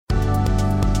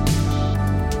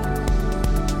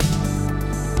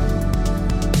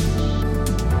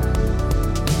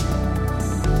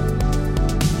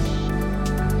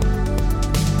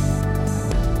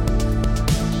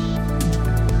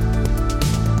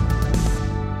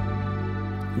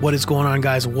What is going on,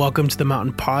 guys? Welcome to the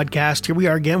Mountain Podcast. Here we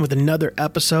are again with another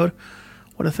episode. I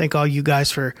want to thank all you guys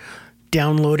for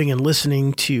downloading and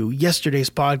listening to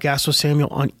yesterday's podcast with Samuel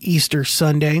on Easter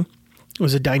Sunday. It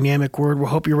was a dynamic word. We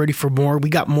hope you're ready for more. We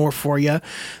got more for you.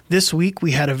 This week,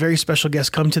 we had a very special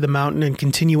guest come to the mountain and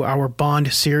continue our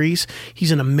Bond series.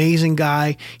 He's an amazing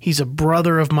guy. He's a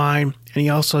brother of mine, and he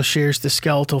also shares the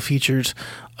skeletal features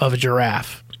of a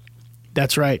giraffe.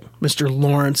 That's right, Mr.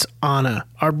 Lawrence Anna,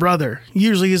 our brother. He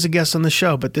usually is a guest on the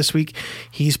show, but this week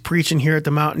he's preaching here at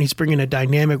the mountain. He's bringing a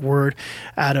dynamic word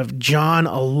out of John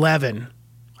 11,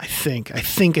 I think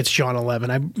it's John 11.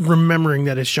 I'm remembering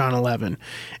that it's John 11.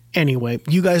 Anyway,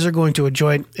 you guys are going to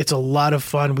enjoy it. It's a lot of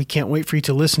fun. We can't wait for you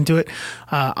to listen to it.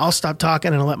 I'll stop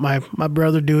talking and let my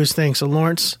brother do his thing. So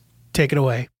Lawrence, take it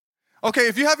away. Okay,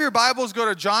 if you have your Bibles, go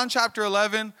to John chapter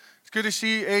 11. It's good to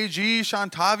see AG,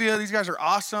 Shantavia. These guys are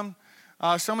awesome.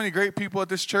 So many great people at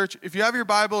this church. If you have your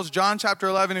Bibles, John chapter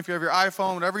 11, if you have your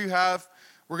iPhone, whatever you have,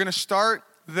 we're going to start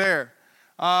there.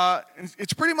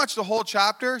 It's pretty much the whole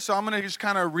chapter, so I'm going to just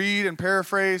kind of read and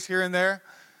paraphrase here and there.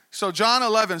 So John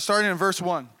 11, starting in verse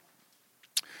 1.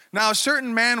 Now a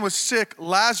certain man was sick,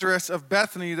 Lazarus of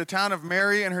Bethany, the town of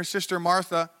Mary and her sister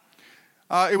Martha.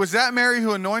 It was that Mary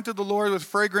who anointed the Lord with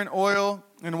fragrant oil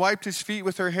and wiped his feet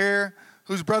with her hair,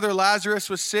 whose brother Lazarus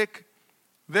was sick.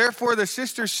 Therefore the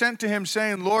sisters sent to him,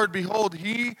 saying, Lord, behold,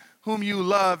 he whom you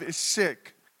love is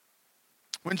sick.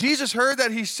 When Jesus heard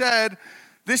that, he said,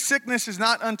 This sickness is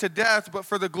not unto death, but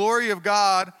for the glory of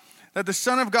God, that the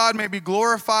Son of God may be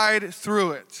glorified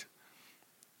through it.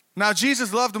 Now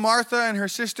Jesus loved Martha and her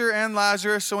sister and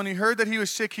Lazarus, so when he heard that he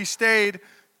was sick, he stayed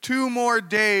 2 more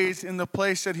days in the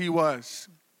place that he was.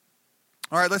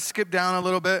 All right, let's skip down a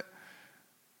little bit.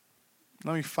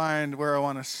 Let me find where I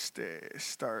want to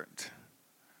start.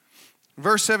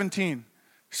 Verse 17.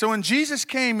 So when Jesus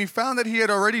came, he found that he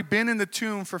had already been in the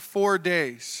tomb for 4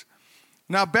 days.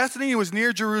 Now Bethany was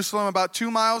near Jerusalem, about 2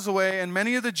 miles away, and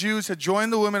many of the Jews had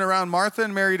joined the women around Martha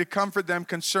and Mary to comfort them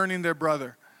concerning their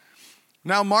brother.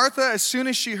 Now Martha, as soon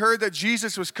as she heard that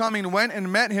Jesus was coming, went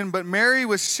and met him, but Mary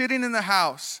was sitting in the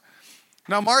house.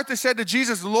 Now Martha said to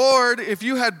Jesus, Lord, if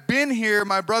you had been here,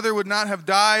 my brother would not have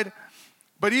died.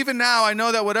 But even now I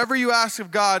know that whatever you ask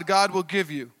of God, God will give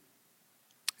you.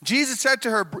 Jesus said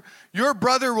to her, Your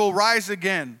brother will rise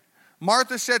again.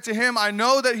 Martha said to him, I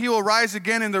know that he will rise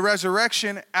again in the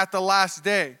resurrection at the last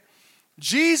day.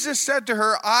 Jesus said to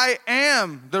her, I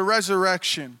am the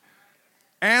resurrection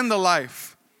and the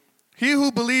life. He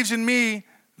who believes in me,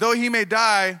 though he may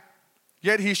die,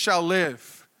 yet he shall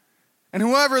live. And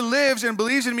whoever lives and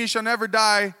believes in me shall never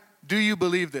die. Do you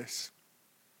believe this?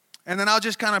 And then I'll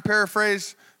just kind of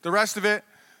paraphrase the rest of it.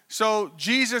 So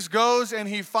Jesus goes and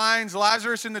he finds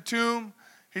Lazarus in the tomb.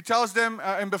 He tells them,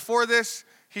 and before this,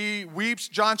 he weeps.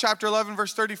 John chapter 11,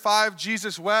 verse 35,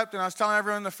 Jesus wept. And I was telling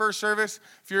everyone in the first service,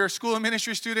 if you're a school of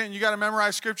ministry student and you got to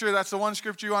memorize scripture, that's the one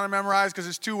scripture you want to memorize because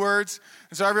it's 2 words.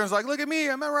 And so everyone's like, look at me,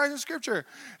 I'm memorizing scripture.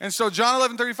 And so John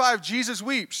 11:35, Jesus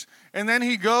weeps. And then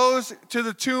he goes to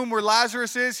the tomb where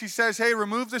Lazarus is. He says, hey,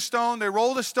 remove the stone. They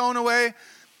roll the stone away.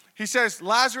 He says,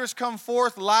 Lazarus, come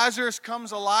forth. Lazarus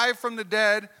comes alive from the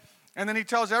dead. And then he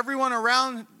tells everyone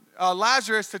around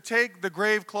Lazarus to take the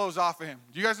grave clothes off of him.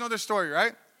 You guys know this story,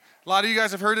 right? A lot of you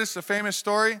guys have heard this. It's a famous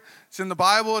story. It's in the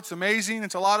Bible. It's amazing.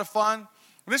 It's a lot of fun.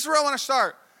 This is where I want to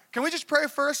start. Can we just pray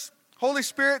first? Holy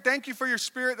Spirit, thank you for your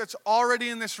spirit that's already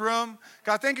in this room.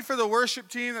 God, thank you for the worship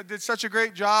team that did such a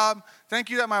great job. Thank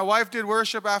you that my wife did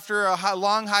worship after a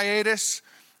long hiatus.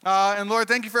 And Lord,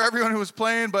 thank you for everyone who was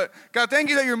playing. But God, thank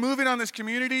you that you're moving on this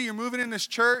community. You're moving in this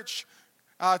church.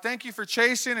 Thank you for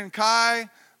Chasen and Kai.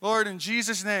 Lord, in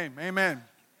Jesus' name, amen.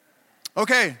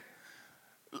 Okay,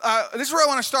 this is where I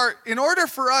want to start. In order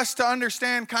for us to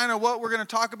understand kind of what we're going to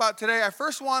talk about today, I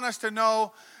first want us to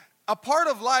know a part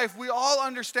of life. We all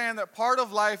understand that part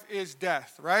of life is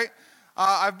death, right?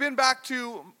 I've been back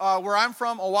to where I'm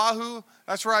from, Oahu.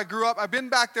 That's where I grew up. I've been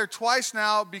back there twice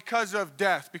now because of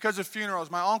death, because of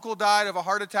funerals. My uncle died of a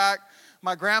heart attack.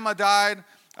 My grandma died.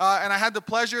 And I had the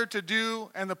pleasure to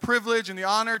do, and the privilege and the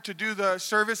honor to do the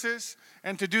services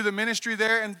and to do the ministry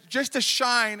there, and just to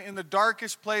shine in the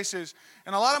darkest places.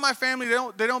 And a lot of my family,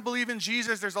 they don't believe in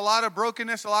Jesus. There's a lot of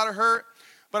brokenness, a lot of hurt.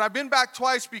 But I've been back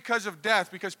twice because of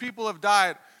death, because people have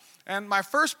died. And my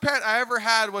first pet I ever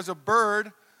had was a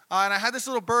bird. And I had this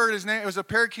little bird. It was a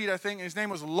parakeet, I think. His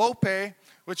name was Lope,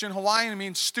 which in Hawaiian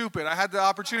means stupid. I had the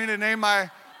opportunity to name my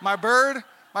bird.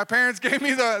 My parents gave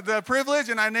me the privilege,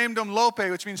 and I named him Lope,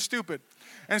 which means stupid.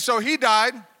 And so he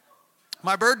died.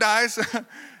 My bird dies.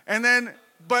 And then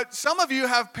But some of you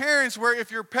have parents where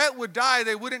if your pet would die,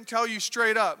 they wouldn't tell you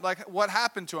straight up, like what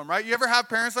happened to him, right? You ever have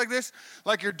parents like this?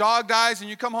 Like your dog dies and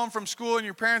you come home from school and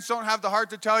your parents don't have the heart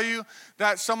to tell you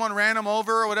that someone ran him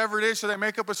over or whatever it is, so they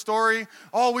make up a story.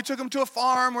 Oh, we took him to a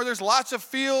farm where there's lots of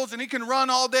fields and he can run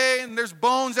all day and there's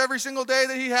bones every single day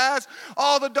that he has.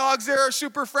 All the dogs there are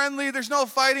super friendly. There's no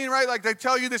fighting, right? Like they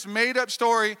tell you this made up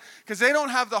story because they don't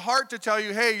have the heart to tell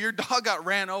you, hey, your dog got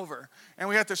ran over and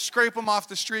we have to scrape him off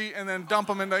the street and then dump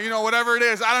him in the, whatever it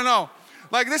is. I don't know.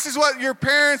 Like this is what your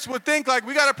parents would think. Like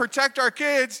we got to protect our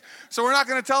kids, so we're not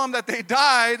going to tell them that they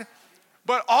died.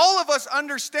 But all of us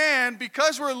understand,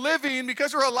 because we're living,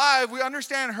 because we're alive, we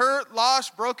understand hurt, loss,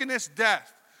 brokenness,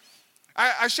 death.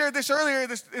 I shared this earlier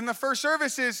in the first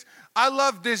services. I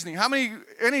love Disney.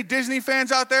 Any Disney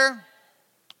fans out there?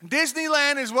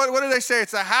 Disneyland is what do they say?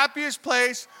 It's the happiest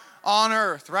place on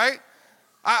earth, right?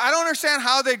 I don't understand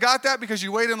how they got that, because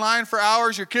you wait in line for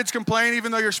hours, your kids complain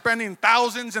even though you're spending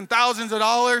thousands and thousands of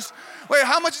dollars. Wait,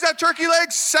 how much is that turkey leg?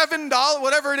 $7,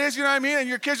 whatever it is, you know what I mean? And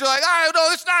your kids are like, no,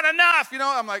 it's not enough,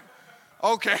 I'm like,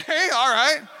 okay, all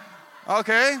right,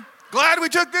 okay. Glad we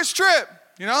took this trip,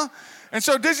 And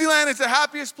so Disneyland is the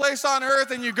happiest place on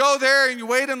earth, and you go there and you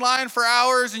wait in line for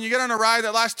hours and you get on a ride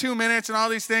that lasts 2 minutes and all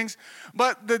these things.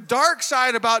 But the dark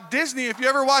side about Disney, if you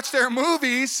ever watch their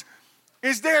movies,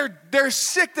 is they're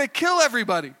sick. They kill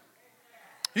everybody.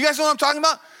 You guys know what I'm talking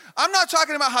about? I'm not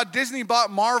talking about how Disney bought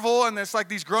Marvel and it's like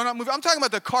these grown-up movies. I'm talking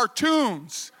about the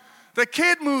cartoons, the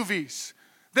kid movies.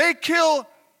 They kill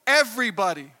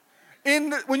everybody.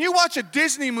 When you watch a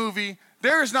Disney movie,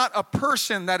 there is not a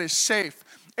person that is safe,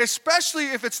 especially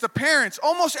if it's the parents.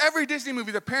 Almost every Disney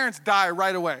movie, the parents die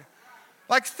right away.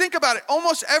 Like, think about it.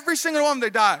 Almost every single one,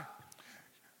 they die.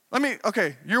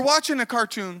 You're watching a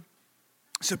cartoon.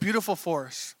 It's a beautiful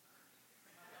forest.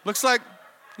 Looks like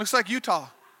Utah.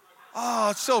 Oh,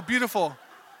 it's so beautiful.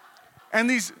 And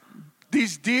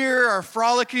these deer are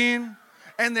frolicking,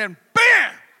 and then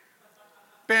bam!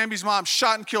 Bambi's mom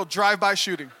shot and killed, drive-by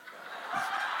shooting.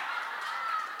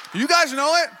 You guys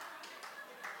know it?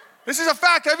 This is a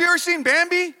fact. Have you ever seen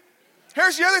Bambi?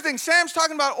 Here's the other thing. Sam's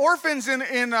talking about orphans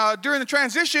during the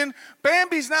transition.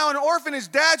 Bambi's now an orphan. His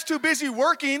dad's too busy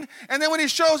working. And then when he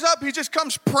shows up, he just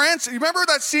comes prancing. You remember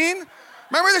that scene?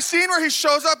 Remember the scene where he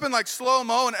shows up in like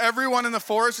slow-mo and everyone in the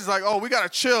forest is like, oh, we got to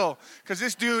chill because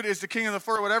this dude is the king of the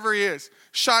forest, whatever he is.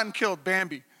 Shot and killed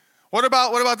Bambi. What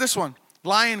about this one?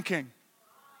 Lion King.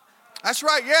 That's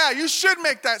right. Yeah, you should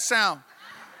make that sound.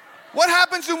 What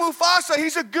happens to Mufasa?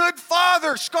 He's a good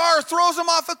father. Scar throws him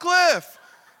off a cliff.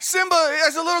 Simba,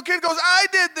 as a little kid, goes, I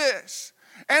did this.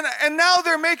 And now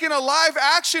they're making a live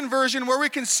action version where we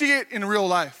can see it in real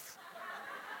life.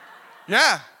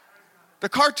 Yeah. The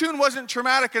cartoon wasn't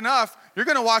traumatic enough. You're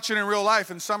going to watch it in real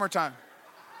life in summertime.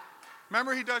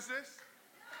 Remember he does this?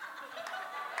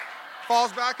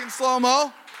 Falls back in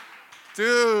slow-mo.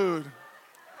 Dude,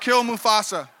 kill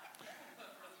Mufasa.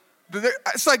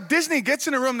 It's like Disney gets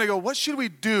in a room, they go, what should we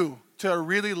do to a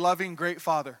really loving, great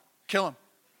father? Kill him.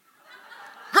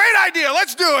 Great idea,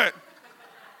 let's do it.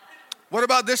 What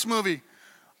about this movie?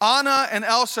 Anna and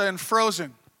Elsa in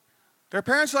Frozen. Their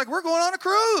parents are like, we're going on a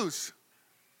cruise.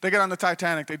 They get on the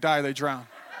Titanic, they die, they drown.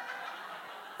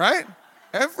 Right?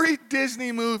 Every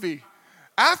Disney movie.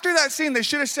 After that scene, they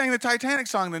should have sang the Titanic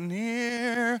song, the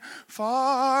near,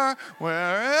 far,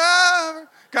 wherever.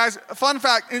 Guys, fun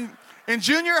fact, in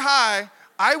junior high,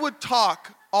 I would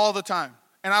talk all the time.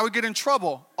 And I would get in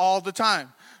trouble all the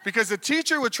time. Because the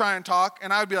teacher would try and talk,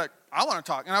 and I would be like, I want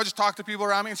to talk. And I would just talk to people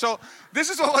around me. And so this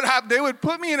is what would happen. They would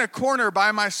put me in a corner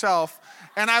by myself,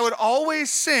 and I would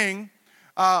always sing,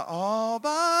 all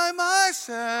by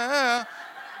myself.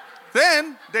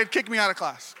 Then they'd kick me out of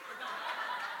class.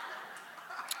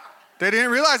 They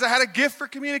didn't realize I had a gift for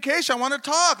communication. I want to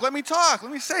talk. Let me talk.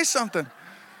 Let me say something.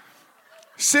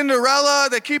 Cinderella,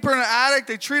 they keep her in an attic.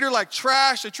 They treat her like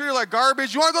trash. They treat her like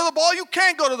garbage. You want to go to the ball? You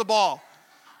can't go to the ball.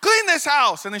 Clean this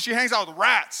house. And then she hangs out with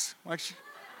rats.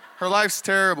 Her life's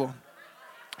terrible.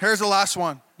 Here's the last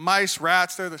one. Mice,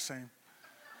 rats, they're the same.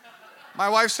 My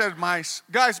wife said mice.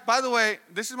 Guys, by the way,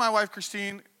 this is my wife,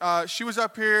 Christine. She was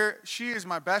up here. She is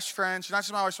my best friend. She's not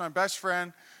just my wife, she's my best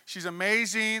friend. She's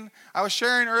amazing. I was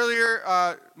sharing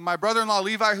earlier, my brother-in-law,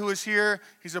 Levi, who is here,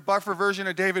 he's a buffer version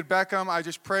of David Beckham. I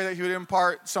just pray that he would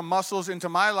impart some muscles into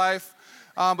my life.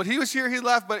 But he was here, he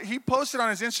left, but he posted on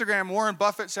his Instagram, Warren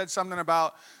Buffett said something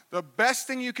about the best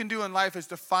thing you can do in life is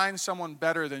to find someone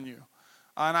better than you.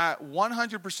 And I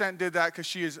 100% did that because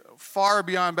she is far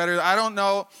beyond better. I don't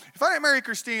know. If I didn't marry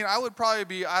Christine, I would probably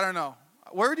be, I don't know.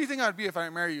 Where do you think I would be if I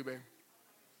didn't marry you, babe?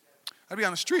 I'd be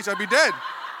on the streets. I'd be dead.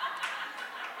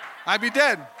 I'd be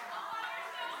dead.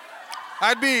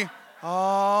 I'd be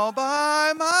all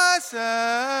by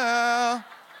myself.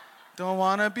 Don't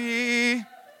want to be.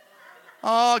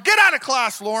 Oh, get out of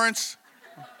class, Lawrence.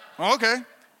 Okay.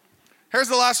 Here's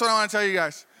the last one I want to tell you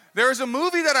guys. There is a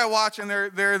movie that I watch, and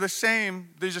they're the same.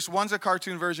 There's just one's a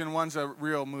cartoon version, one's a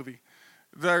real movie.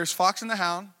 There's Fox and the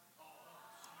Hound.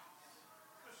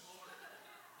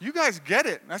 You guys get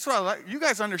it. That's what I like. You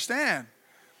guys understand.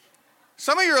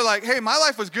 Some of you are like, hey, my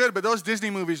life was good, but those Disney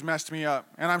movies messed me up,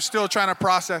 and I'm still trying to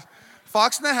process.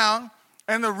 Fox and the Hound,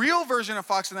 and the real version of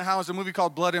Fox and the Hound is a movie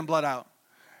called Blood In, Blood Out.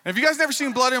 And if you guys never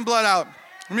seen Blood In, Blood Out,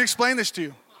 let me explain this to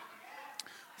you.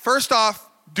 First off,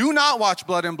 do not watch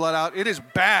Blood In, Blood Out. It is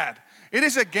bad. It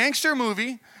is a gangster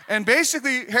movie, and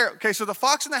basically, so the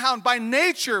Fox and the Hound, by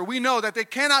nature, we know that they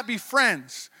cannot be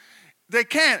friends. They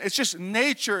can't. It's just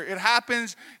nature. It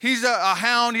happens. He's a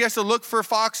hound. He has to look for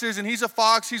foxes, and he's a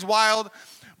fox. He's wild.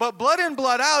 But Blood In,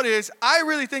 Blood Out is, I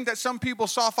really think that some people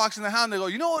saw Fox and the Hound. They go,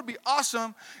 you know what would be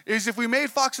awesome is if we made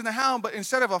Fox and the Hound, but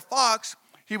instead of a fox,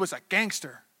 he was a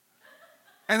gangster.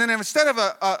 And then instead of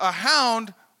a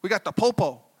hound, we got the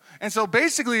popo. And so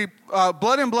basically,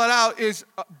 Blood In, Blood Out is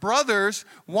brothers.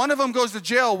 One of them goes to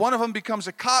jail. One of them becomes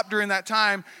a cop during that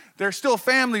time. They're still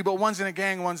family, but one's in a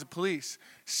gang, one's a police.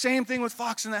 Same thing with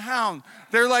Fox and the Hound.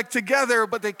 They're like together,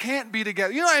 but they can't be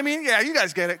together. You know what I mean? Yeah, you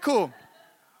guys get it. Cool.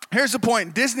 Here's the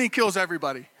point. Disney kills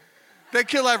everybody. They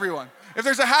kill everyone. If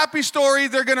there's a happy story,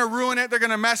 they're going to ruin it. They're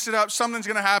going to mess it up. Something's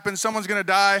going to happen. Someone's going to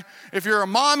die. If you're a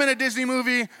mom in a Disney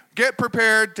movie, get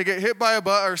prepared to get hit by a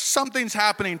bus or something's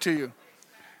happening to you.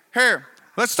 Here,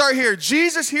 let's start here.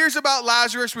 Jesus hears about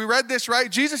Lazarus. We read this, right?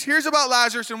 Jesus hears about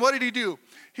Lazarus, and what did he do?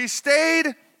 He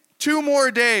stayed 2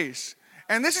 more days.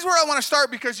 And this is where I want to start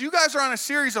because you guys are on a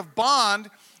series of bond,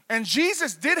 and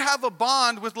Jesus did have a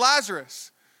bond with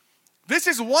Lazarus. This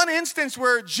is one instance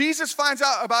where Jesus finds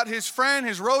out about his friend,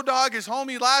 his road dog, his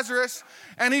homie Lazarus,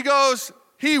 and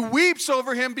he weeps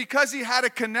over him because he had a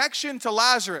connection to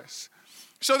Lazarus.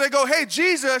 So they go, hey,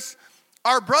 Jesus,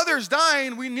 our brother's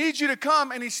dying. We need you to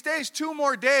come. And he stays 2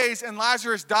 more days, and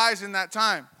Lazarus dies in that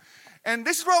time. And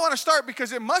this is where I want to start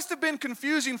because it must have been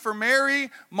confusing for Mary,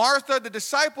 Martha, the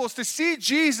disciples to see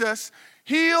Jesus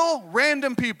heal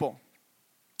random people.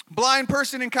 Blind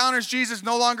person encounters Jesus,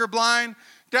 no longer blind.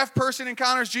 Deaf person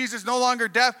encounters Jesus, no longer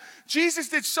deaf. Jesus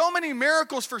did so many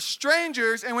miracles for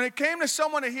strangers, and when it came to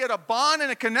someone that he had a bond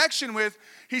and a connection with,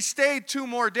 he stayed 2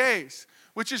 more days,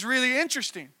 which is really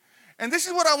interesting. And this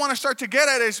is what I want to start to get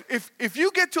at is if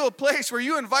you get to a place where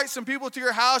you invite some people to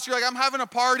your house, you're like, I'm having a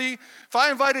party. If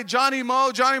I invited Johnny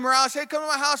Morales, hey, come to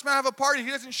my house, man, I have a party. He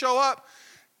doesn't show up.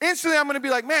 Instantly, I'm going to be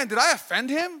like, man, did I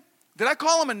offend him? Did I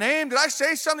call him a name? Did I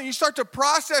say something? You start to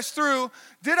process through,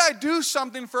 did I do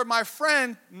something for my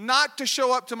friend not to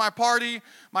show up to my party,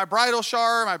 my bridal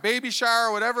shower, my baby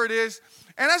shower, whatever it is?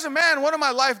 And as a man, one of my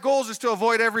life goals is to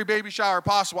avoid every baby shower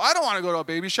possible. I don't want to go to a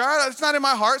baby shower. It's not in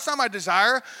my heart. It's not my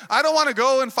desire. I don't want to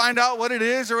go and find out what it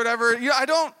is or whatever. You know, I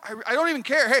don't even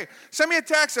care. Hey, send me a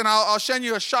text and I'll send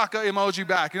you a shaka emoji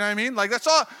back. You know what I mean? Like that's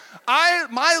all.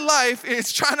 My life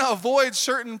is trying to avoid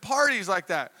certain parties like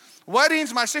that.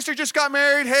 Weddings, my sister just got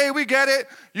married. Hey, we get it.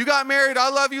 You got married. I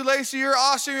love you, Lacey. You're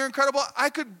awesome. You're incredible. I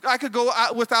could go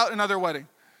out without another wedding.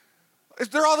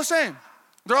 They're all the same.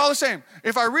 They're all the same.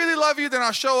 If I really love you, then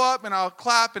I'll show up and I'll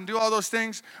clap and do all those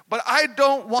things. But I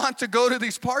don't want to go to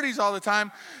these parties all the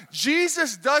time.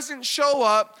 Jesus doesn't show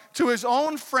up to his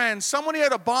own friends, someone he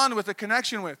had a bond with, a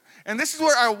connection with. And this is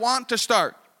where I want to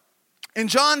start. In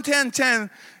John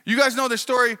 10:10, you guys know this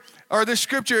story or this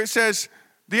scripture. It says,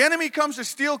 the enemy comes to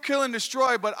steal, kill, and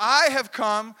destroy, but I have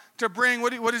come to bring,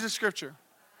 what is the scripture?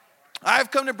 I have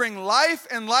come to bring life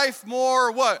and life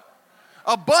more what?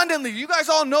 Abundantly. You guys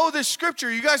all know this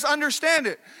scripture. You guys understand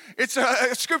it. It's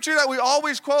a scripture that we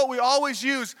always quote, we always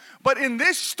use. But in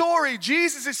this story,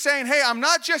 Jesus is saying, hey, I'm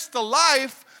not just the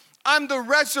life, I'm the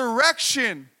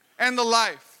resurrection and the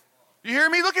life. You hear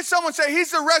me? Look at someone say,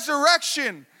 he's the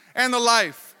resurrection and the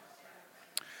life.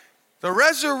 The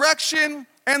resurrection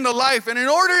and the life. And in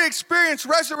order to experience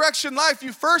resurrection life,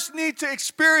 you first need to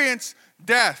experience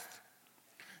death.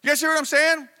 You guys hear what I'm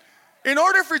saying? In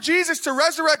order for Jesus to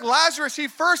resurrect Lazarus, he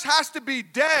first has to be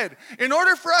dead. In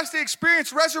order for us to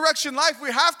experience resurrection life,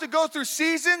 we have to go through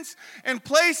seasons and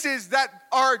places that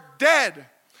are dead.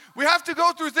 We have to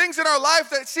go through things in our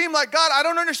life that seem like, God, I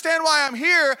don't understand why I'm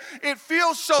here. It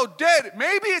feels so dead.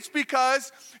 Maybe it's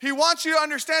because he wants you to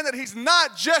understand that he's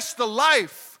not just the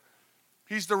life.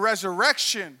 He's the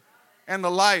resurrection and the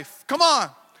life. Come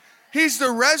on. He's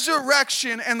the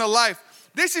resurrection and the life.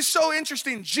 This is so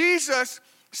interesting. Jesus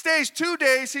stays 2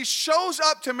 days. He shows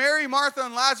up to Mary, Martha,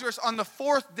 and Lazarus on the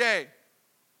 4th day.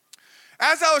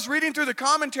 As I was reading through the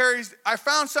commentaries, I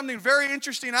found something very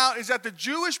interesting out, is that the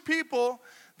Jewish people,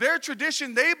 their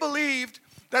tradition, they believed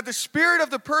that the spirit of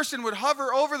the person would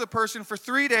hover over the person for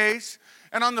 3 days,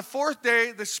 and on the 4th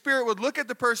day, the spirit would look at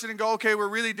the person and go, okay, we're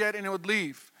really dead, and it would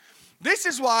leave. This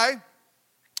is why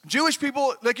Jewish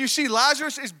people, like you see,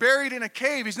 Lazarus is buried in a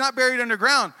cave. He's not buried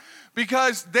underground,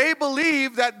 because they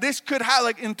believe that this could happen.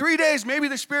 Like in 3 days, maybe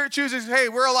the spirit chooses, hey,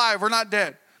 we're alive, we're not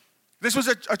dead. This was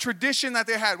a tradition that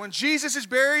they had. When Jesus is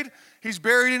buried, he's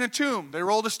buried in a tomb. They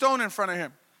rolled a stone in front of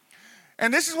him.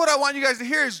 And this is what I want you guys to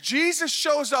hear, is Jesus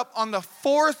shows up on the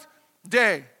 4th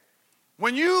day.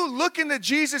 When you look into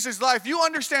Jesus' life, you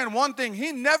understand one thing.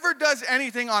 He never does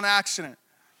anything on accident.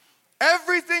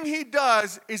 Everything he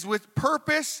does is with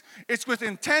purpose, it's with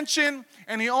intention,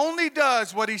 and he only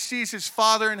does what he sees his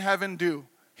Father in heaven do.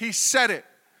 He said it.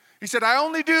 He said, I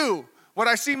only do what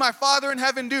I see my Father in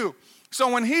heaven do. So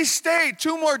when he stayed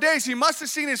 2 more days, he must have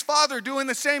seen his Father doing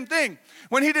the same thing.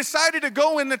 When he decided to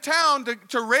go in the town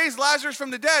to raise Lazarus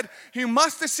from the dead, he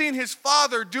must have seen his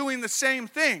Father doing the same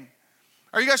thing.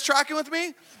 Are you guys tracking with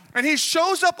me? And he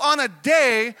shows up on a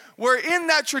day where in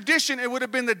that tradition, it would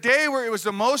have been the day where it was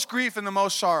the most grief and the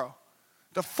most sorrow.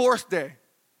 The 4th day.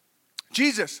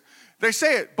 Jesus, they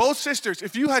say it, both sisters,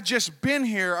 if you had just been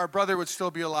here, our brother would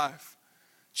still be alive.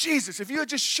 Jesus, if you had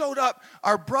just showed up,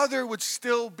 our brother would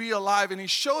still be alive. And he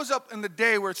shows up in the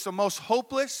day where it's the most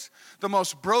hopeless, the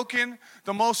most broken,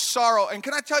 the most sorrow. And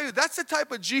can I tell you, that's the type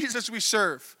of Jesus we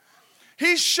serve.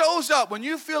 He shows up when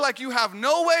you feel like you have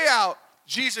no way out.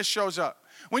 Jesus shows up.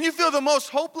 When you feel the most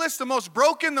hopeless, the most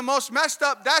broken, the most messed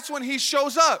up, that's when he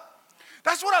shows up.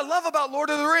 That's what I love about Lord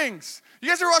of the Rings. You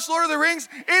guys ever watch Lord of the Rings?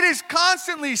 It is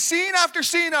constantly scene after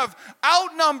scene of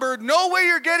outnumbered, no way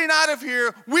you're getting out of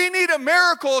here. We need a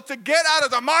miracle to get out of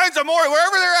the mines of Moria,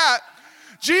 wherever they're at.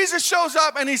 Jesus shows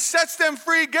up and he sets them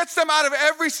free, gets them out of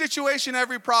every situation,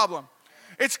 every problem.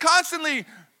 It's constantly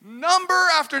number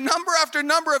after number after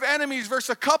number of enemies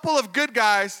versus a couple of good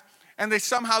guys, and they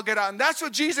somehow get out. And that's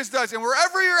what Jesus does. And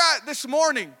wherever you're at this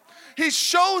morning, he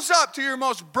shows up to your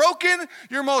most broken,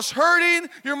 your most hurting,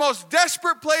 your most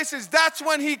desperate places. That's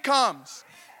when he comes.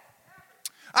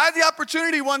 I had the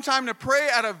opportunity one time to pray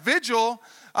at a vigil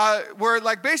where,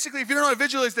 like, basically, if you don't know what a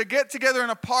vigil is, they get together in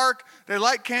a park, they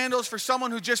light candles for someone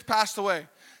who just passed away.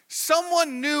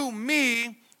 Someone knew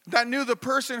me that knew the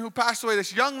person who passed away,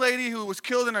 this young lady who was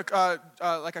killed in a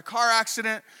car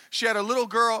accident. She had a little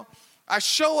girl. I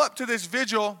show up to this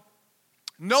vigil.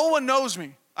 No one knows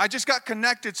me. I just got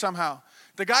connected somehow.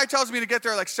 The guy tells me to get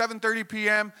there at like 7:30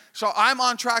 p.m. So I'm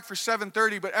on track for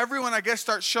 7:30, but everyone, I guess,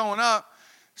 starts showing up.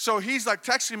 So he's like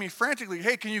texting me frantically,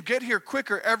 hey, can you get here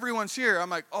quicker? Everyone's here. I'm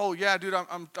like, oh yeah, dude,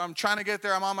 I'm trying to get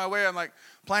there. I'm on my way. I'm like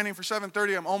planning for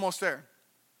 7:30. I'm almost there.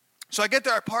 So I get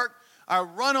there, I park, I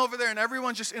run over there, and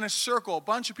everyone's just in a circle, a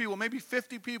bunch of people, maybe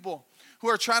 50 people who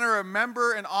are trying to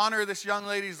remember and honor this young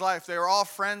lady's life. They were all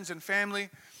friends and family.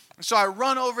 So I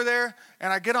run over there,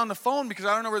 and I get on the phone because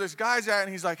I don't know where this guy's at,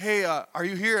 and he's like, hey, are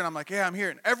you here? And I'm like, yeah, I'm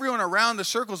here. And everyone around the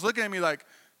circle's looking at me like,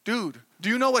 dude, do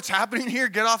you know what's happening here?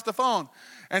 Get off the phone.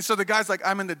 And so the guy's like,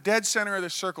 I'm in the dead center of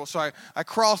this circle. So I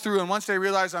crawl through, and once they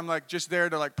realize I'm like just there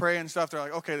to like pray and stuff, they're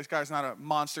like, okay, this guy's not a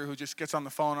monster who just gets on the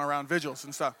phone around vigils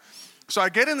and stuff. So I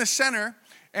get in the center,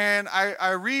 and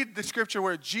I read the scripture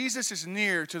where Jesus is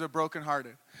near to the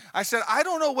brokenhearted. I said, I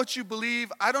don't know what you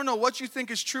believe. I don't know what you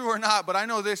think is true or not, but I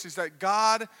know this is that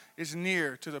God is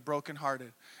near to the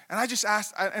brokenhearted. And I just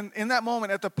asked, and in that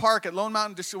moment at the park, at Lone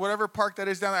Mountain, whatever park that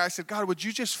is down there, I said, God, would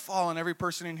you just fall on every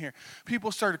person in here?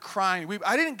 People started crying.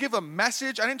 I didn't give a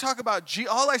message. I didn't talk about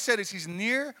all I said is he's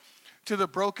near to the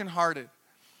brokenhearted.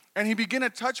 And he began to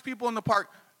touch people in the park.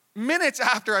 Minutes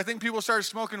after, I think people started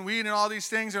smoking weed and all these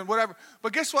things and whatever.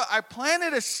 But guess what? I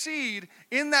planted a seed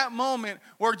in that moment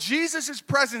where Jesus'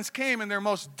 presence came in their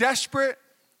most desperate,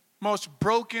 most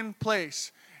broken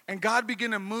place. And God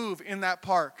began to move in that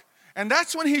park. And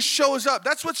that's when he shows up.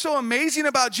 That's what's so amazing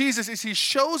about Jesus is he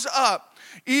shows up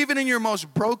even in your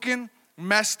most broken,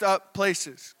 messed up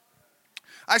places.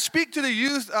 I speak to the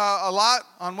youth a lot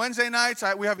on Wednesday nights.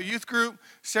 We have a youth group.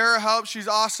 Sarah helps. She's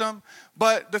awesome.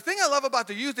 But the thing I love about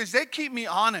the youth is they keep me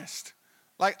honest.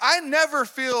 Like, I never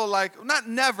feel like, not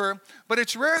never, but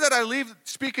it's rare that I leave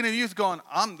speaking to the youth going,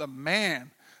 I'm the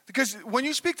man. Because when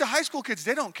you speak to high school kids,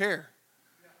 they don't care.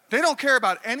 They don't care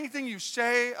about anything you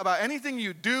say, about anything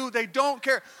you do. They don't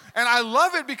care. And I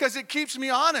love it because it keeps me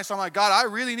honest. I'm like, God, I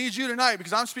really need you tonight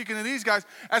because I'm speaking to these guys.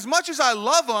 As much as I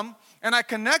love them and I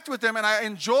connect with them and I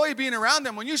enjoy being around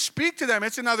them, when you speak to them,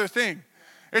 it's another thing.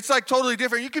 It's like totally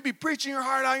different. You could be preaching your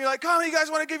heart out. And you're like, come on, you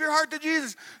guys want to give your heart to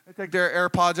Jesus. They take their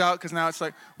AirPods out because now it's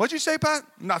like, what'd you say, Pat?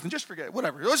 Nothing. Just forget it.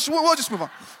 Whatever. We'll just move on.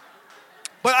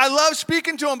 But I love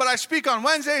speaking to them, but I speak on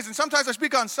Wednesdays, and sometimes I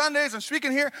speak on Sundays. I'm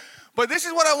speaking here. But this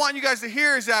is what I want you guys to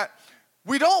hear is that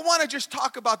we don't want to just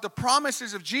talk about the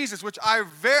promises of Jesus, which I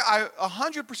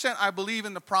 100% I believe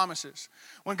in the promises.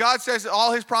 When God says that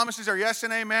all his promises are yes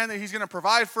and amen, that he's going to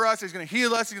provide for us, he's going to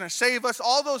heal us, he's going to save us,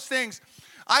 all those things,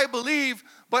 I believe.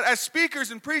 But as speakers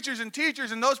and preachers and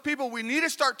teachers and those people, we need to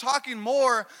start talking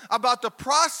more about the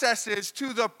processes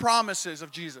to the promises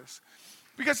of Jesus.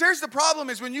 Because here's the problem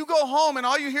is when you go home and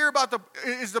all you hear about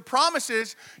is the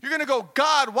promises, you're going to go,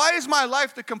 God, why is my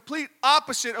life the complete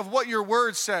opposite of what your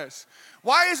word says?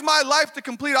 Why is my life the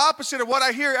complete opposite of what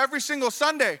I hear every single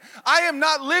Sunday? I am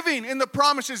not living in the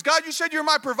promises. God, you said you're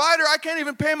my provider. I can't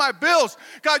even pay my bills.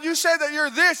 God, you said that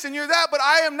you're this and you're that, but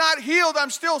I am not healed.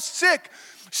 I'm still sick.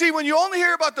 See, when you only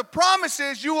hear about the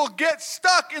promises, you will get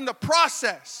stuck in the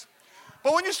process.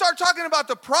 But when you start talking about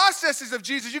the processes of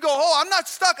Jesus, you go, oh, I'm not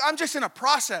stuck. I'm just in a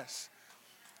process.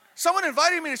 Someone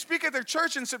invited me to speak at their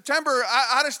church in September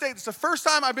out of state. It's the first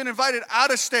time I've been invited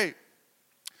out of state.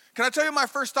 Can I tell you what my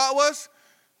first thought was?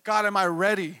 God, am I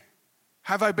ready?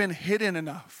 Have I been hidden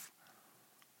enough?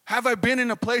 Have I been in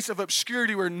a place of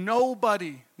obscurity where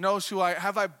nobody knows who I am?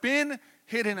 Have I been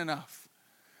hidden enough?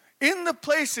 In the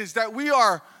places that we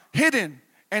are hidden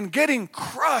and getting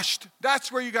crushed,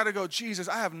 that's where you got to go, Jesus,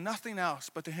 I have nothing else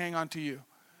but to hang on to you.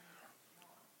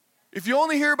 If you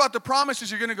only hear about the promises,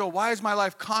 you're going to go, why is my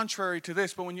life contrary to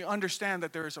this? But when you understand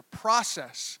that there is a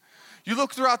process, you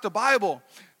look throughout the Bible.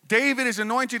 David is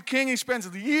anointed king. He spends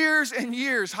years and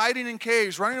years hiding in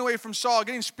caves, running away from Saul,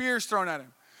 getting spears thrown at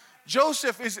him.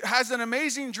 Joseph has an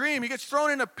amazing dream. He gets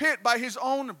thrown in a pit by his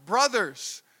own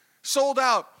brothers, sold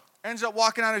out, ends up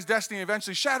walking out his destiny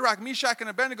eventually. Shadrach, Meshach, and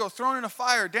Abednego thrown in a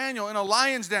fire. Daniel in a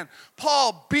lion's den.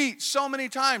 Paul beat so many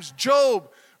times. Job,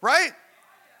 right?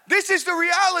 This is the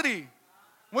reality.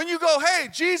 When you go, hey,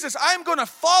 Jesus, I'm going to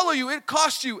follow you, it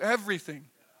costs you everything.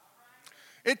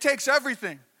 It takes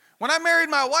everything. When I married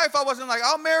my wife, I wasn't like,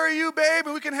 I'll marry you, babe,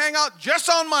 and we can hang out just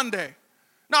on Monday.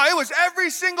 No, it was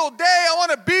every single day. I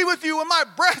want to be with you when my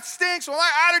breath stinks, when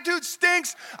my attitude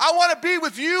stinks. I want to be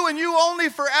with you and you only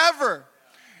forever.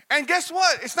 And guess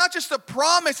what? It's not just a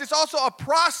promise. It's also a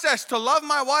process to love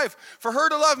my wife, for her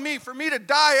to love me, for me to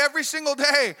die every single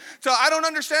day. So I don't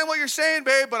understand what you're saying,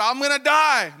 babe, but I'm going to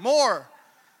die more.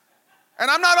 And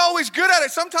I'm not always good at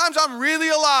it. Sometimes I'm really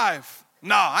alive.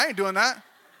 No, I ain't doing that.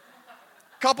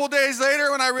 Couple days later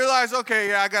when I realize, okay,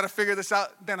 yeah, I got to figure this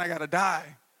out, then I got to die.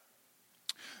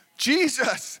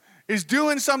 Jesus is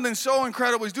doing something so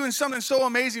incredible. He's doing something so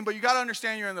amazing, but you got to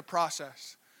understand you're in the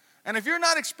process. And if you're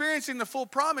not experiencing the full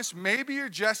promise, maybe you're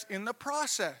just in the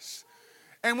process.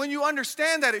 And when you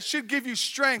understand that, it should give you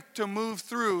strength to move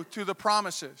through to the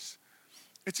promises.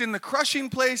 It's in the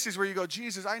crushing places where you go,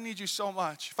 Jesus, I need you so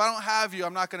much. If I don't have you,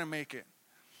 I'm not going to make it.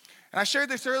 And I shared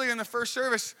this earlier in the first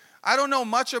service. I don't know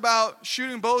much about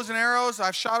shooting bows and arrows.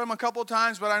 I've shot them a couple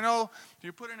times, but I know if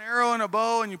you put an arrow in a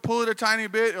bow and you pull it a tiny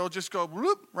bit, it'll just go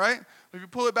whoop, right? If you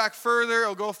pull it back further,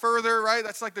 it'll go further, right?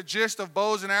 That's like the gist of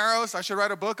bows and arrows. I should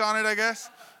write a book on it, I guess.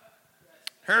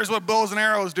 Here's what bows and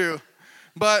arrows do.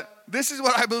 But this is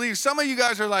what I believe. Some of you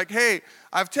guys are like, hey,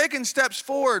 I've taken steps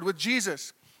forward with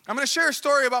Jesus. I'm going to share a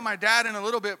story about my dad in a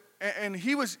little bit, and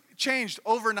he was changed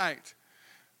overnight.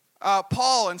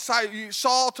 Paul and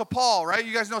Saul to Paul, right?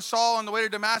 You guys know Saul on the way to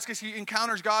Damascus, he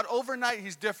encounters God. Overnight,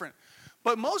 he's different.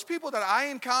 But most people that I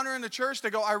encounter in the church, they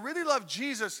go, I really love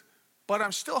Jesus, but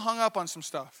I'm still hung up on some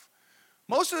stuff.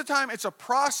 Most of the time, it's a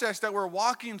process that we're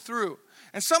walking through.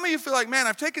 And some of you feel like, man,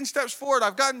 I've taken steps forward.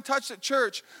 I've gotten touched at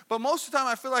church. But most of the time,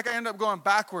 I feel like I end up going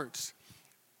backwards.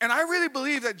 And I really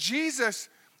believe that Jesus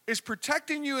is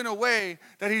protecting you in a way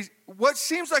that what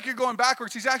seems like you're going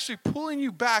backwards, he's actually pulling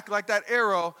you back like that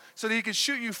arrow so that he can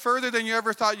shoot you further than you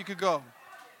ever thought you could go.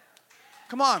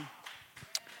 Come on.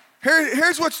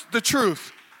 Here's what's the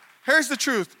truth. Here's the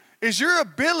truth. Is your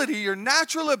ability, your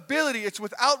natural ability, it's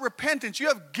without repentance. You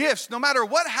have gifts no matter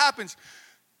what happens.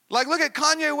 Like look at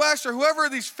Kanye West or whoever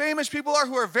these famous people are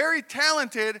who are very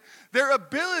talented. Their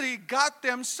ability got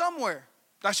them somewhere.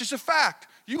 That's just a fact.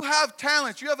 You have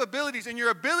talents, you have abilities, and your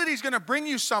ability is going to bring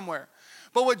you somewhere.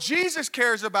 But what Jesus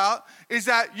cares about is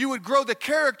that you would grow the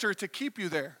character to keep you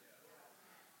there.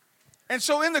 And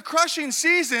so in the crushing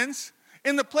seasons,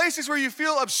 in the places where you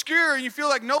feel obscure and you feel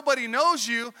like nobody knows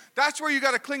you, that's where you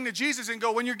got to cling to Jesus and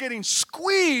go, when you're getting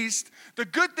squeezed, the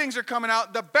good things are coming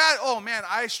out. The bad, oh man,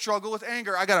 I struggle with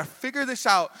anger. I got to figure this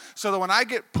out so that when I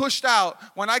get pushed out,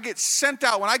 when I get sent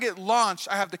out, when I get launched,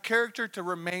 I have the character to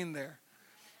remain there.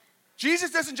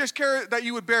 Jesus doesn't just care that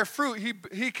you would bear fruit.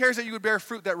 He cares that you would bear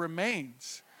fruit that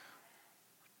remains.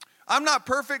 I'm not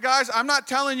perfect, guys. I'm not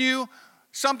telling you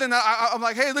something that I'm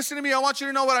like, hey, listen to me. I want you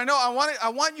to know what I know. I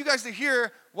want you guys to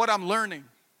hear what I'm learning.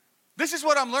 This is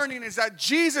what I'm learning, is that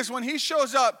Jesus, when he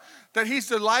shows up, that he's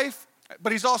the life,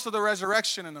 but he's also the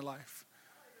resurrection and the life.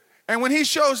 And when he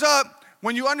shows up,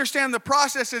 when you understand the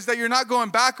process is that you're not going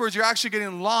backwards, you're actually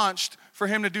getting launched for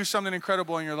him to do something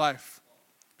incredible in your life.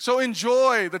 So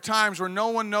enjoy the times where no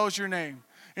one knows your name.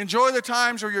 Enjoy the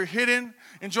times where you're hidden.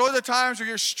 Enjoy the times where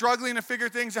you're struggling to figure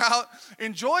things out.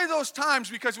 Enjoy those times,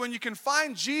 because when you can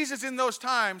find Jesus in those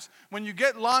times, when you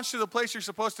get launched to the place you're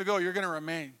supposed to go, you're going to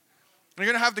remain. You're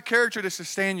going to have the character to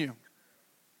sustain you.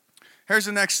 Here's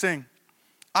the next thing.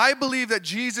 I believe that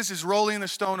Jesus is rolling the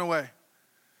stone away.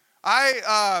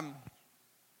 I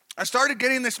started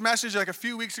getting this message like a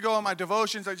few weeks ago in my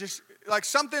devotions. I just, like,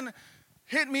 something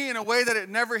hit me in a way that it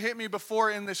never hit me before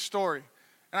in this story.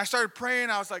 And I started praying.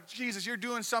 I was like, Jesus, you're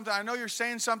doing something. I know you're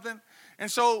saying something. And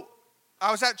so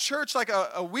I was at church like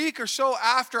a week or so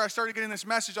after I started getting this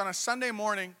message on a Sunday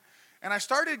morning. And I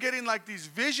started getting like these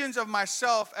visions of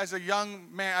myself as a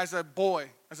young man, as a boy,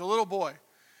 as a little boy.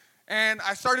 And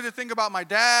I started to think about my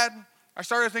dad. I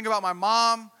started to think about my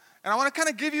mom. And I want to kind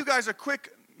of give you guys a quick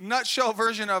nutshell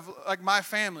version of like my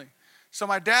family. So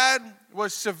my dad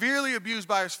was severely abused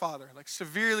by his father, like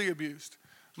severely abused.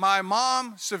 My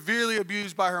mom, severely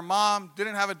abused by her mom,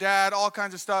 didn't have a dad, all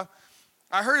kinds of stuff.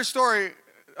 I heard a story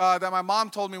that my mom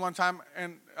told me one time,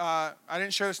 and I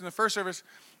didn't share this in the first service,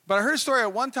 but I heard a story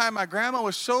at one time my grandma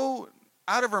was so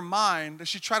out of her mind that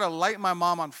she tried to light my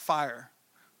mom on fire.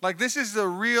 Like, this is the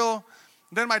real.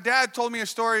 Then my dad told me a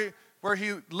story where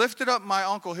he lifted up my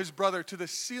uncle, his brother, to the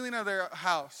ceiling of their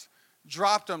house,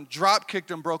 dropped him, drop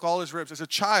kicked him, broke all his ribs as a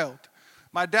child.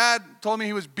 My dad told me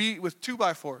he was beat with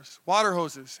 2x4s, water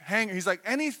hoses, He's like,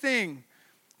 anything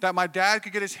that my dad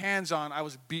could get his hands on, I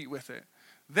was beat with it.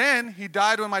 Then he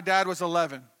died when my dad was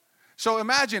 11. So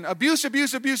imagine, abuse,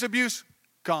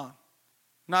 gone.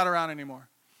 Not around anymore.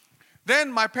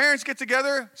 Then my parents get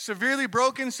together, severely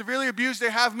broken, severely abused. They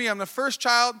have me. I'm the first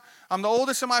child. I'm the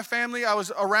oldest in my family. I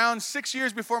was around 6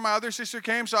 years before my other sister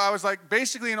came, so I was like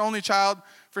basically an only child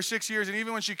for 6 years. And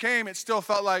even when she came, it still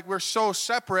felt like we're so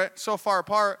separate, so far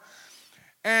apart.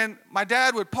 And my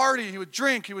dad would party, he would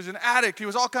drink, he was an addict, he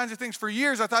was all kinds of things. For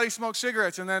years, I thought he smoked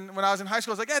cigarettes. And then when I was in high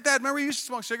school, I was like, yeah, Dad, remember you used to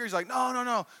smoke cigarettes? He's like,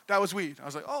 no, that was weed. I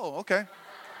was like, oh, okay.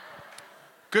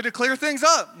 Good to clear things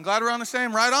up. I'm glad we're on the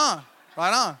same, right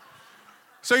on.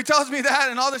 So he tells me that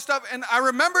and all this stuff. And I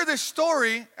remember this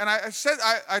story, and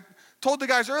I told the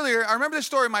guys earlier, I remember this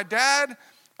story. My dad,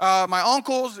 my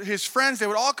uncles, his friends, they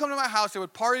would all come to my house. They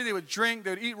would party, they would drink, they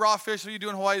would eat raw fish. What you do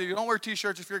in Hawaii? You don't wear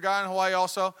T-shirts if you're a guy in Hawaii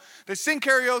also. They'd sing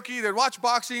karaoke, they'd watch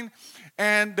boxing,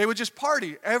 and they would just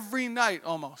party every night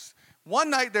almost.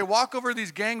 One night, they walk over to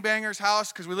these gangbangers'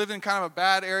 house because we lived in kind of a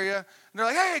bad area. And they're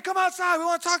like, hey, come outside. We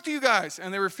want to talk to you guys.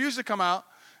 And they refuse to come out.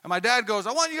 And my dad goes,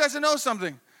 I want you guys to know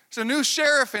something. There's a new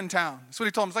sheriff in town. That's what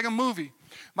he told him. It's like a movie.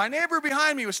 My neighbor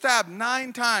behind me was stabbed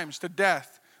 9 times to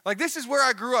death. Like, this is where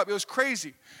I grew up. It was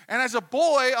crazy. And as a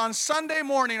boy, on Sunday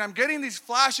morning, I'm getting these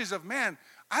flashes of, man,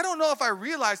 I don't know if I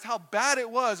realized how bad it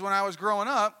was when I was growing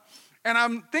up. And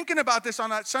I'm thinking about this on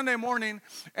that Sunday morning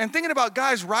and thinking about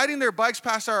guys riding their bikes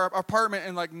past our apartment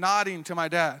and like nodding to my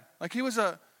dad. Like it was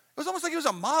almost like he was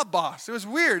a mob boss. It was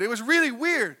weird. It was really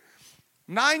weird.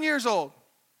 9 years old.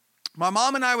 My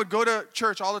mom and I would go to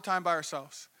church all the time by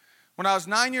ourselves. When I was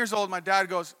 9 years old, my dad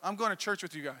goes, I'm going to church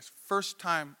with you guys. First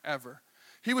time ever.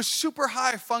 He was super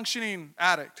high functioning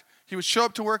addict. He would show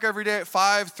up to work every day at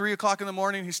 5, 3 o'clock in the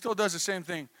morning. He still does the same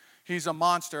thing. He's a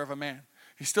monster of a man.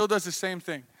 He still does the same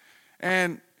thing.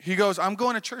 And he goes, I'm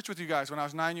going to church with you guys when I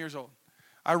was 9 years old.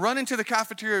 I run into the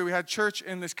cafeteria. We had church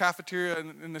in this cafeteria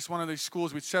in this one of these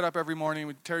schools. We'd set up every morning.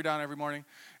 We'd tear down every morning.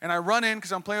 And I run in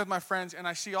because I'm playing with my friends, and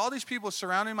I see all these people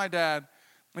surrounding my dad,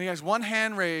 and he has one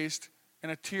hand raised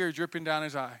and a tear dripping down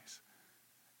his eyes.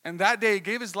 And that day, he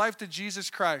gave his life to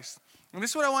Jesus Christ. And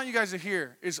this is what I want you guys to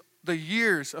hear, is the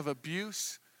years of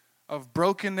abuse, of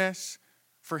brokenness,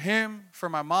 for him, for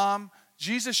my mom.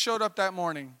 Jesus showed up that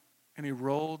morning, and he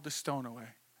rolled the stone away.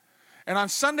 And on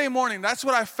Sunday morning, that's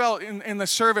what I felt in the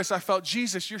service. I felt,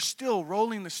 Jesus, you're still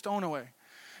rolling the stone away.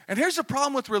 And here's the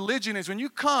problem with religion is when you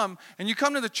come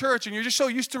to the church and you're just so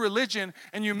used to religion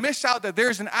and you miss out that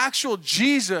there's an actual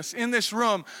Jesus in this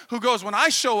room who goes, when I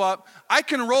show up, I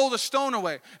can roll the stone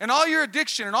away. And all your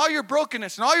addiction and all your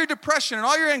brokenness and all your depression and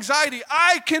all your anxiety,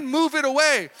 I can move it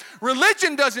away.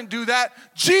 Religion doesn't do that.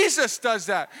 Jesus does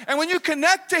that. And when you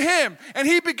connect to him and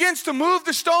he begins to move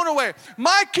the stone away,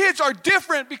 my kids are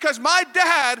different because my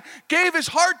dad gave his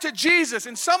heart to Jesus,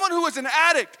 and someone who was an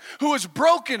addict, who was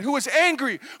broken, who was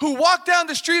angry, who walked down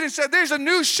the street and said, there's a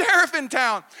new sheriff in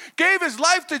town, gave his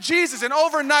life to Jesus, and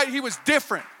overnight he was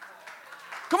different.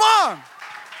 Come on.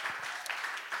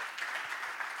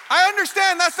 I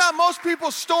understand that's not most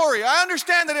people's story. I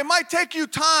understand that it might take you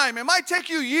time. It might take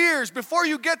you years before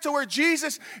you get to where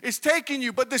Jesus is taking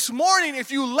you. But this morning,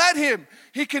 if you let him,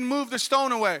 he can move the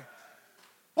stone away.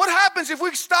 What happens if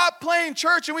we stop playing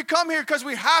church and we come here because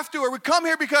we have to, or we come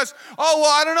here because,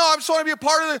 I don't know, I just want to be a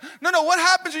part of it. No, what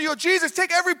happens if you go, Jesus,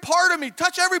 take every part of me,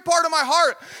 touch every part of my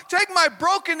heart. Take my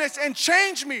brokenness and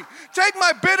change me. Take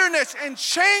my bitterness and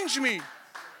change me.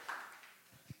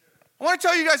 I want to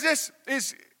tell you guys this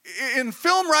is, in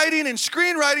film writing and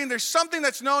screenwriting, there's something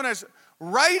that's known as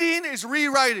writing is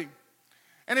rewriting.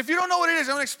 And if you don't know what it is,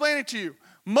 I'm going to explain it to you.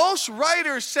 Most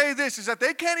writers say this, is that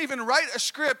they can't even write a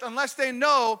script unless they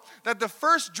know that the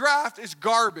first draft is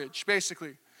garbage,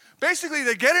 basically. Basically,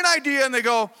 they get an idea and they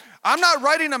go, I'm not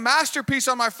writing a masterpiece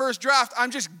on my first draft,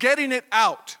 I'm just getting it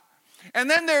out. And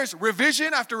then there's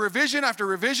revision after revision after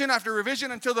revision after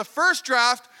revision until the first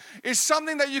draft is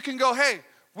something that you can go, hey,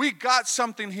 we got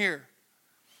something here.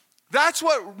 That's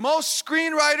what most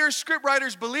screenwriters, script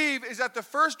writers believe, is that the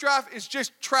first draft is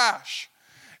just trash.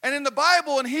 And in the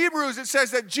Bible, in Hebrews, it says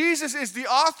that Jesus is the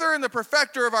author and the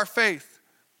perfecter of our faith.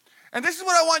 And this is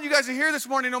what I want you guys to hear this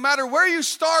morning. No matter where you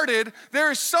started,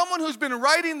 there is someone who's been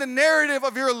writing the narrative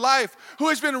of your life, who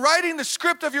has been writing the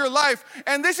script of your life.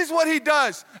 And this is what he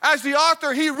does. As the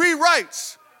author, he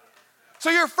rewrites. So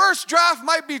your first draft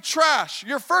might be trash.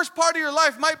 Your first part of your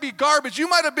life might be garbage. You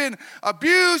might have been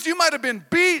abused. You might have been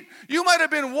beat. You might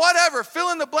have been whatever.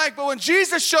 Fill in the blank. But when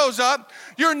Jesus shows up,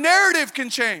 your narrative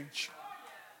can change.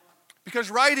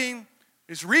 Because writing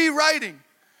is rewriting.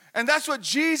 And that's what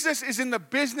Jesus is in the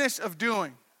business of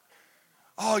doing.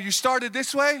 Oh, you started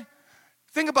this way?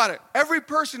 Think about it. Every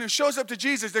person who shows up to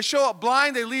Jesus, they show up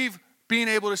blind, they leave being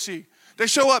able to see. They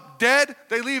show up dead,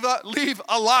 they leave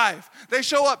alive. They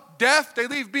show up deaf, they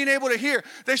leave being able to hear.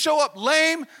 They show up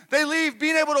lame, they leave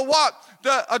being able to walk.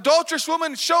 The adulterous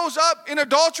woman shows up in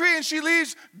adultery and she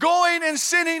leaves going and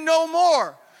sinning no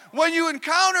more. When you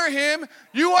encounter him,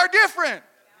 you are different.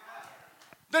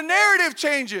 The narrative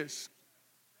changes.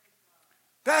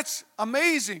 That's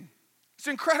amazing. It's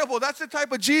incredible. That's the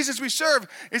type of Jesus we serve,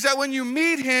 is that when you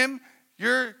meet him,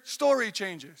 your story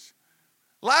changes.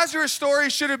 Lazarus' story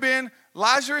should have been,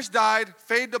 Lazarus died,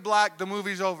 fade to black, the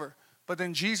movie's over. But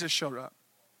then Jesus showed up,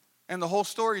 and the whole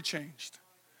story changed.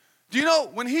 Do you know,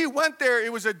 when he went there,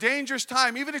 it was a dangerous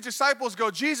time. Even his disciples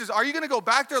go, Jesus, are you going to go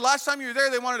back there? Last time you were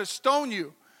there, they wanted to stone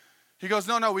you. He goes,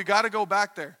 no, we got to go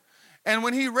back there. And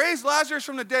when he raised Lazarus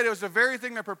from the dead, it was the very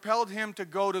thing that propelled him to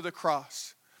go to the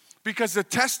cross. Because the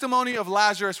testimony of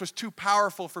Lazarus was too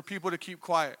powerful for people to keep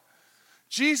quiet.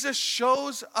 Jesus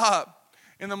shows up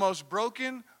in the most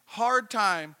broken, hard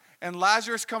time, and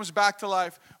Lazarus comes back to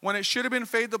life. When it should have been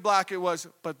fade to black, it was,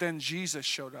 but then Jesus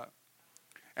showed up.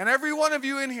 And every one of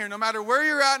you in here, no matter where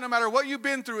you're at, no matter what you've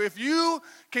been through, if you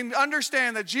can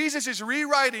understand that Jesus is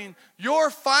rewriting your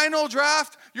final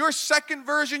draft, your second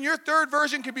version, your third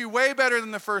version can be way better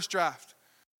than the first draft.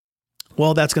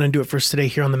 Well, that's going to do it for us today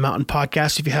here on the Mountain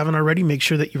Podcast. If you haven't already, make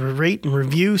sure that you rate and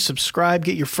review, subscribe,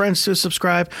 get your friends to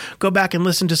subscribe. Go back and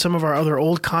listen to some of our other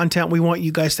old content. We want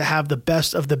you guys to have the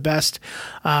best of the best.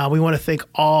 We want to thank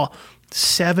all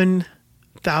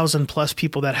 7,000 plus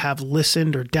people that have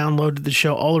listened or downloaded the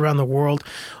show all around the world.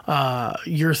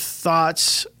 Your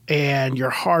thoughts and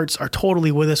your hearts are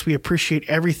totally with us. We appreciate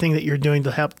everything that you're doing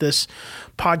to help this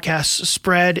podcast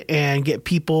spread and get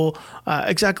people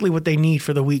exactly what they need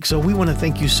for the week. So we want to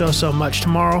thank you so much.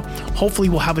 Tomorrow, hopefully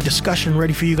we'll have a discussion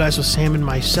ready for you guys with Sam and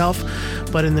myself.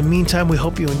 But in the meantime, we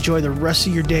hope you enjoy the rest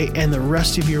of your day and the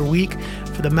rest of your week.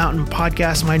 For the Mountain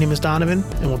Podcast, my name is Donovan,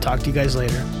 and we'll talk to you guys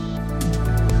later.